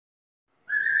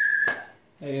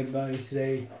Hey everybody,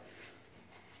 today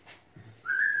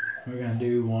we're going to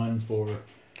do one for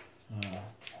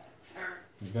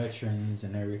veterans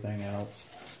and everything else.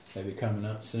 They'll be coming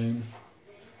up soon.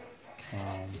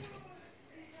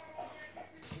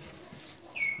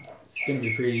 It's going to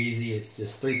be pretty easy. It's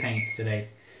just 3 paints today.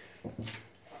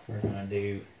 We're going to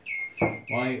do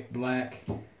white, black,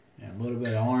 and a little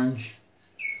bit of orange.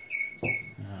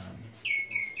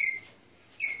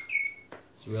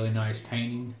 It's a really nice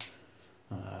painting.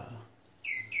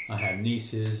 I have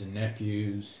nieces and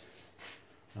nephews,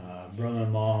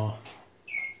 brother-in-law,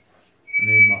 and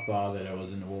even my father that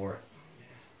was in the war.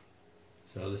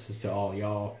 So this is to all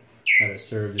y'all that have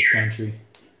served this country.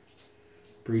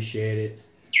 Appreciate it.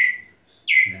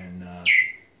 And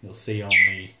you'll see on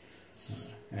the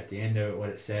at the end of it what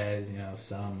it says. You know,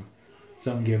 some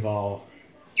give all,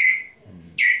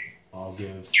 and all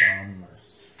give some, or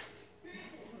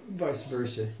vice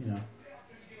versa. You know,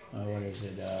 what is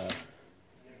it?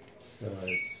 So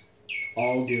it's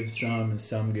all gives some and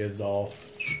some gives all.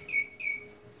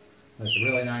 That's a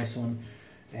really nice one,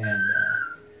 and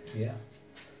yeah,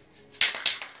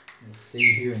 we'll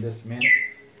see here in just a minute.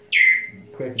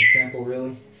 Quick and simple,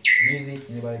 really easy.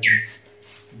 Anybody can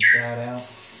try it out.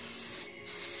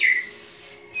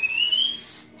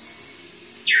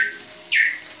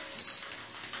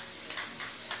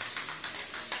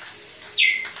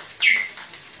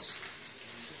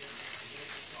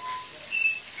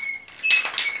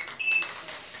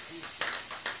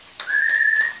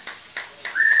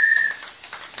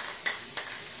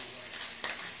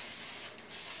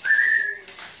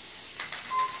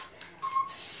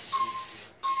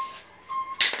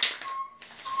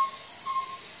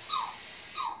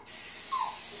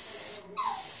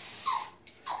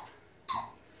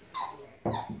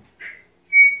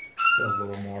 Put a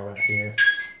little more right here.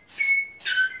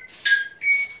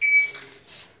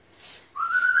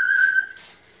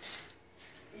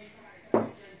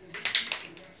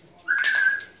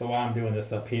 So while I'm doing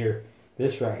this up here,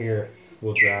 this right here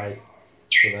will dry,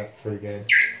 so that's pretty good.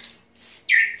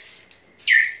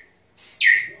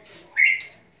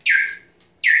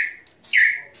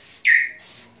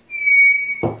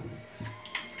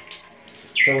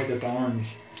 So with this orange,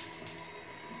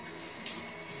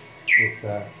 it's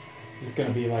going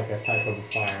to be like a type of a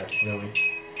fire, really.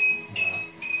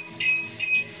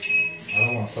 I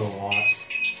don't want to put a lot.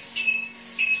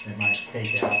 It might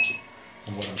take out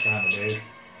on what I'm trying to do.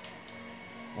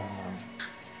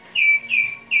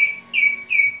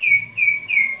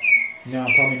 No,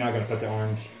 I'm probably not going to put the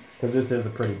orange, because this is a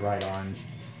pretty bright orange.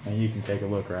 And you can take a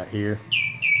look right here.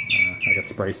 I can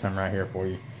spray some right here for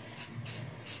you.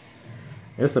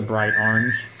 It's a bright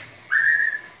orange.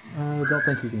 I don't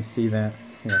think you can see that.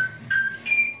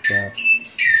 Yeah.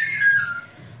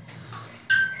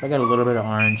 So I got a little bit of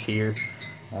orange here.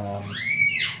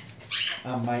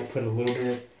 I might put a little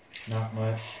bit, not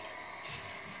much.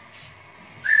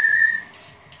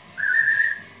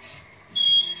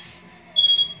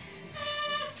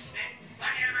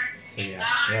 So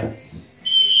yeah,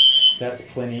 that's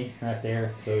plenty right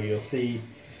there. So you'll see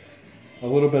a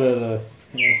little bit of the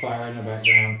fire in the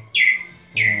background.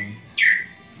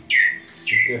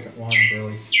 Just different ones,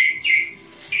 really.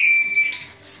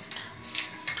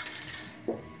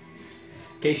 In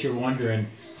case you're wondering,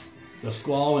 the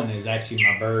squalling is actually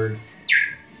my bird.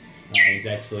 He's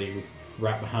actually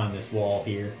right behind this wall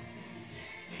here.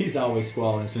 He's always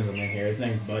squalling as soon as I'm in here. His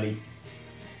name's Buddy.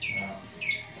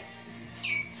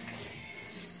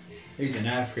 He's an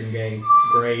African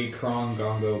gray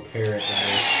Krongongo parrot,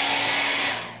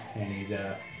 and he's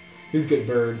a good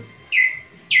bird.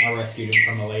 I rescued him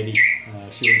from a lady.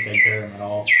 She wouldn't take care of him at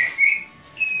all.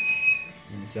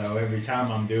 And so every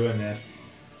time I'm doing this,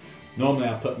 normally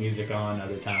I put music on,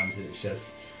 other times it's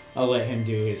just, I'll let him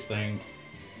do his thing.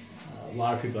 A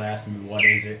lot of people ask me, what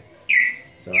is it?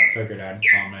 So I figured I'd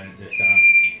comment it this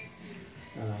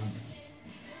time.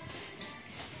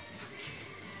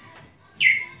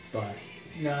 But,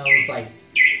 no, it's like,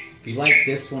 if you like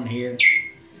this one here,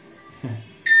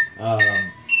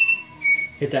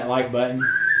 hit that like button.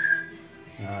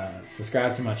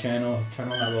 Subscribe to my channel, turn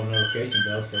on that little notification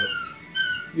bell so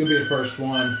you'll be the first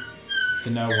one to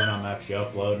know when I'm actually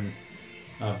uploading.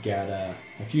 I've got a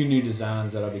few new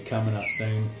designs that'll be coming up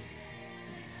soon.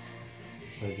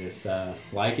 So just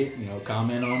like it,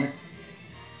 comment on it.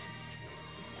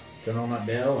 Turn on that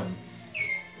bell and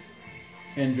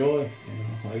enjoy.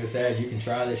 Like I said, you can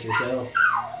try this yourself.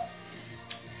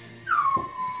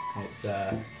 It's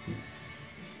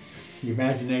your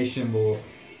imagination will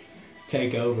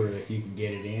take over if you can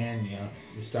get it in.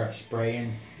 You start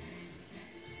spraying.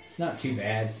 It's not too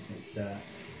bad. It's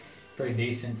pretty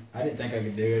decent. I didn't think I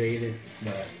could do it either,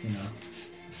 but you know.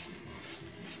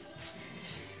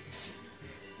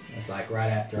 It's like right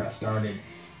after I started,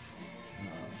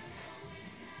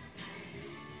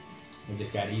 it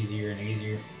just got easier and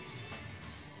easier.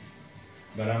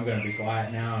 But I'm going to be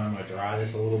quiet now and I'm going to dry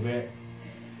this a little bit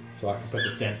so I can put the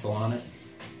stencil on it.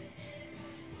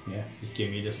 Yeah, just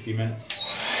give me just a few minutes.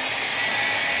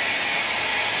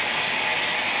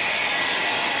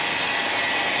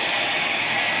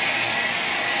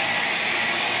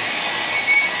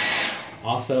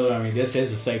 Also, I mean, this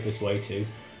is the safest way too.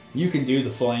 You can do the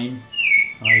flame.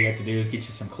 All you have to do is get you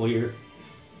some clear,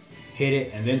 hit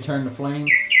it, and then turn the flame.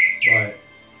 But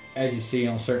as you see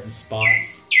on certain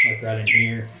spots, like right in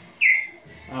here,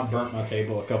 I burnt my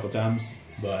table a couple times,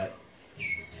 but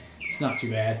it's not too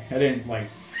bad. I didn't like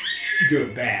do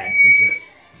it bad. It's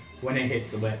just when it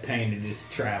hits the wet paint, it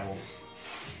just travels.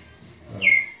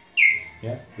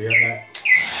 Yeah, be right back.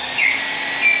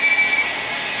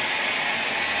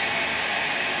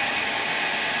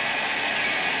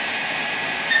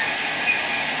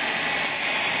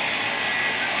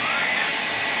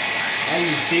 As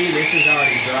you see, this is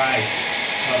already dry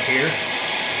up here.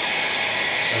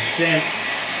 But since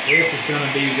this is going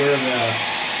to be where the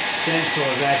stencil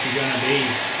is actually going to be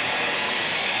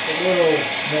a little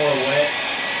more wet,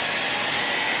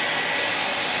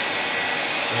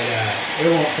 it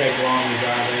won't take long to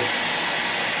dry this.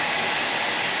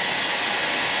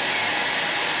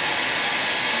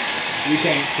 You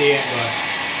can't see it, but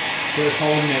just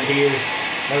holding it here,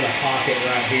 there's a pocket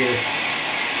right here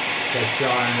that's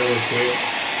drying really quick.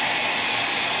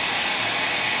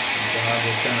 So I'm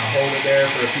just going to hold it there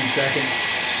for a few seconds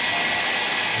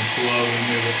and slowly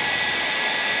move it.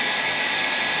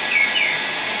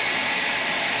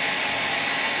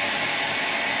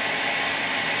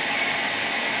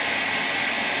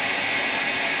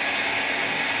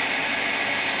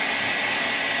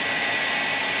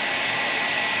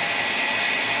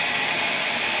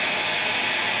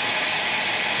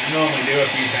 I normally do a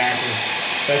few passes,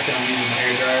 especially when I'm using the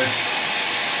hairdryer.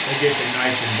 It gets it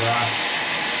nice and dry.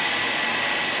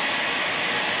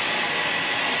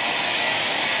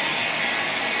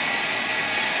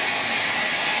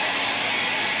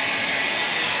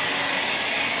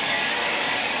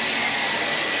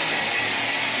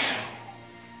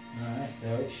 Alright, so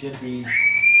it should be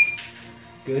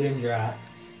good and dry.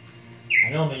 I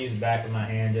normally use the back of my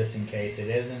hand just in case it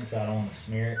isn't, so I don't want to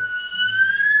smear it.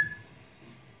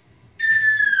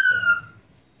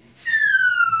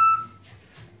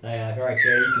 Yeah, right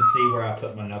there you can see where I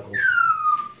put my knuckles.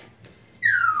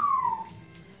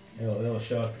 It'll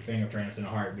show up your fingerprints in a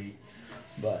heartbeat.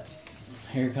 But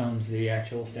here comes the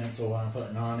actual stencil I'm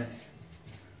putting on it.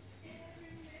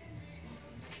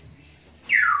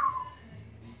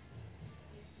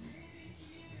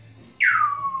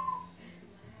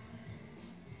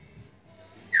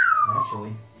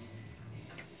 Actually,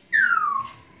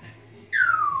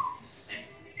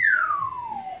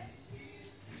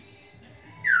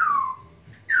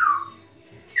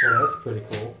 well, that's pretty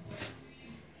cool.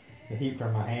 The heat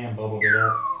from my hand bubbled it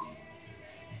up.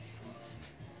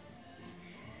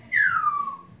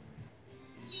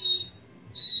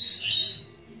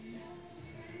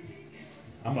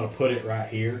 I'm going to put it right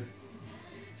here.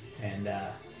 And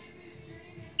I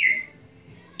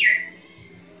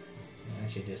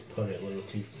should just put it a little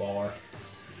too far.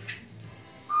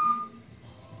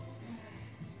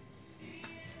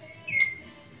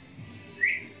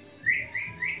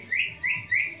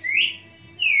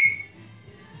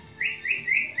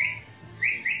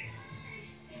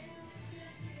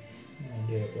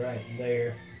 Do it right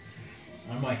there.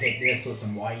 I might hit this with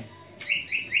some white.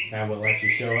 That will let you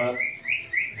show up.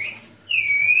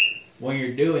 When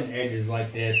you're doing edges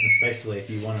like this, especially if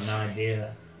you want an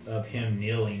idea of him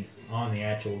kneeling on the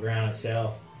actual ground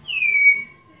itself,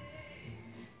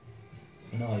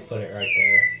 I can only put it right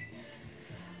there.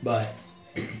 But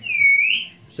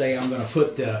say I'm going to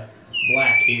put the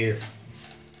black here.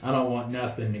 I don't want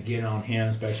nothing to get on him,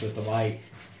 especially with the light.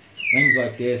 Things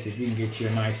like this, if you can get you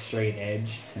a nice straight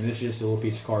edge, and this is just a little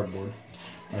piece of cardboard,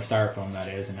 or styrofoam that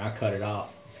is, and I cut it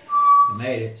off and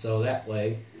made it so that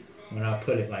way when I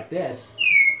put it like this,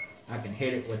 I can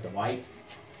hit it with the white.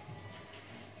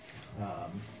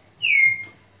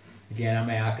 Again,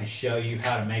 I can show you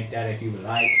how to make that if you would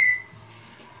like.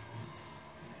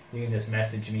 You can just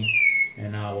message me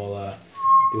and I will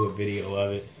do a video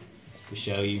of it to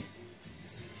show you.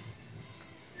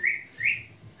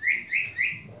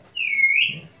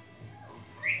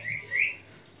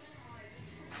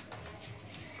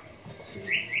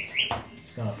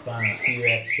 Just gonna find a few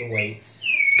extra weights.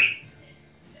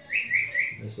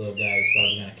 This little guy is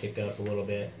probably going to kick up a little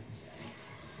bit.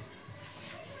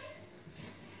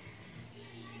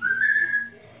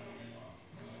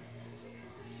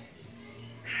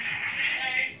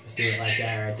 Let's do it like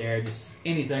that right there. Just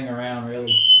anything around,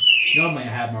 really. Normally I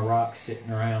have my rocks sitting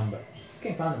around, but I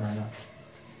can't find them right now.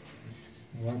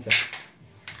 One second.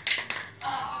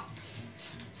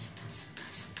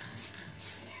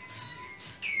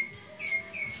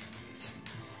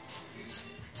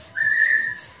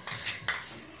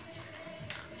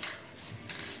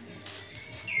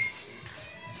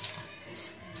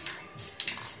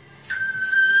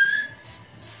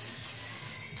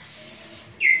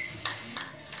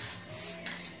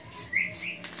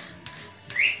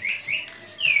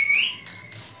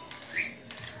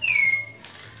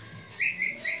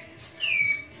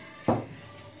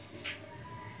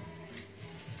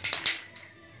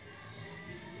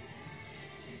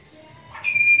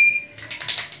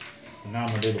 Now I'm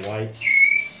going to do the white.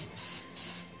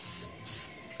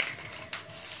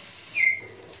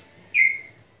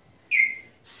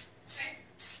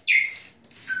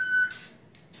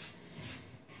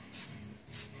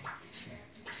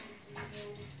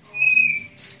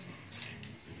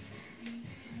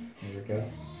 There we go.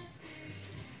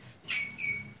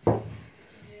 I'm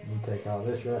going to take all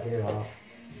this right here off.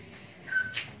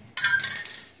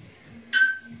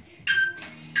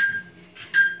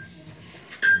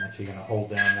 You're going to hold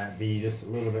down that V just a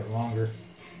little bit longer.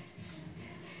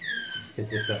 Hit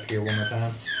this up here one more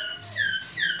time.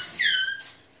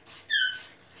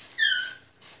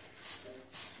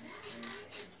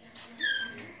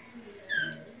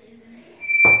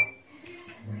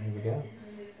 And here we go.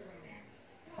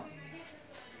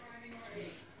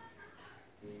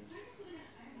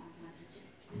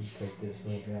 Take this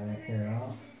little guy here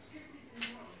off.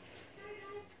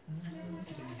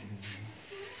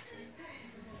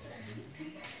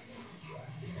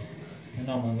 And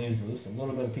I'm going to lose just a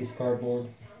little bit of piece of cardboard.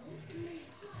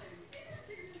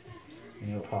 And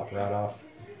it'll pop right off.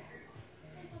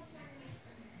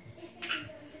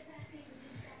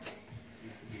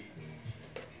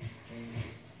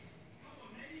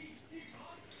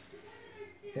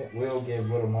 It will give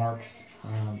little marks.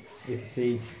 If you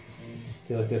see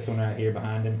like this one right here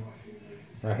behind him,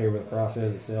 right here where the cross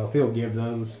is itself, he'll give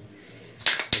those.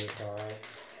 But it's alright.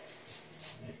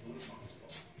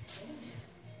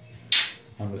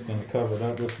 I'm just going to cover it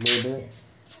up just a little bit.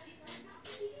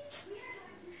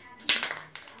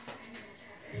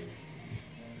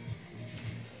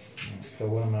 So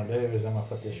what I'm going to do is I'm going to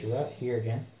put this right here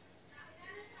again.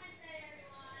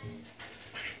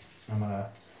 I'm going to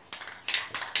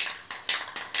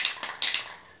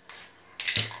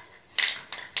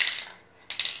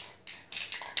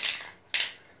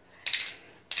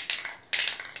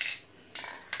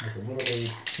make a little bit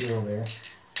of peel there.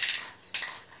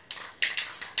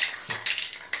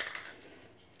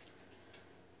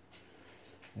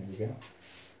 There we go.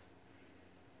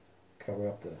 Cover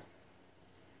up the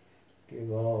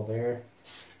give all there.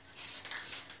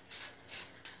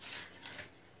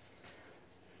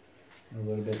 A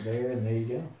little bit there, and there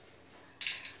you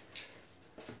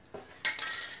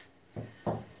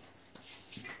go.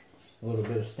 A little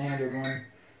bit of standard one.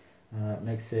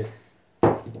 Makes it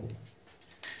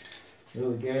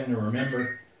really good to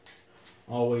remember.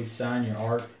 Always sign your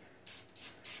art.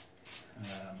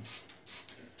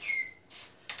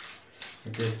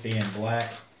 With this being black,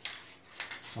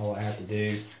 all I have to do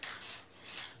is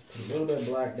put a little bit of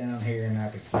black down here and I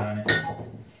can sign it.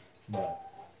 But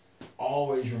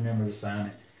always remember to sign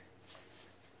it.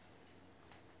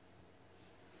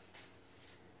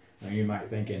 Now you might be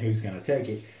thinking, who's going to take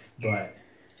it? But,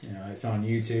 you know, it's on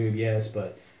YouTube, yes,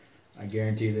 but I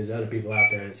guarantee you there's other people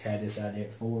out there that's had this idea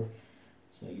before.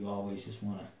 So you always just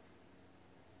want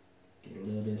to get a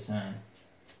little bit of sign.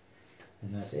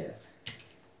 And that's it.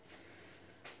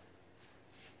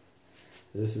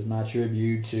 This is my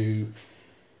tribute to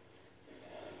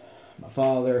my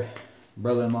father,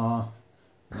 brother-in-law,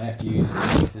 nephews,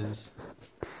 nieces.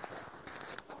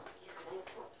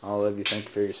 All of you, thank you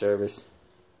for your service.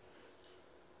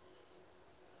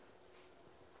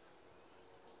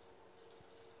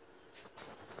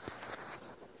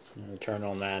 I'm going to turn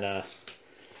on that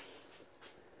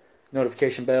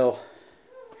notification bell,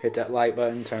 hit that like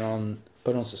button,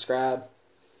 put on subscribe,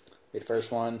 be the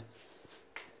first one.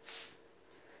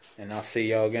 And I'll see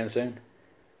y'all again soon.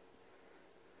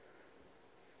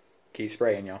 Keep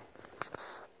spraying, y'all.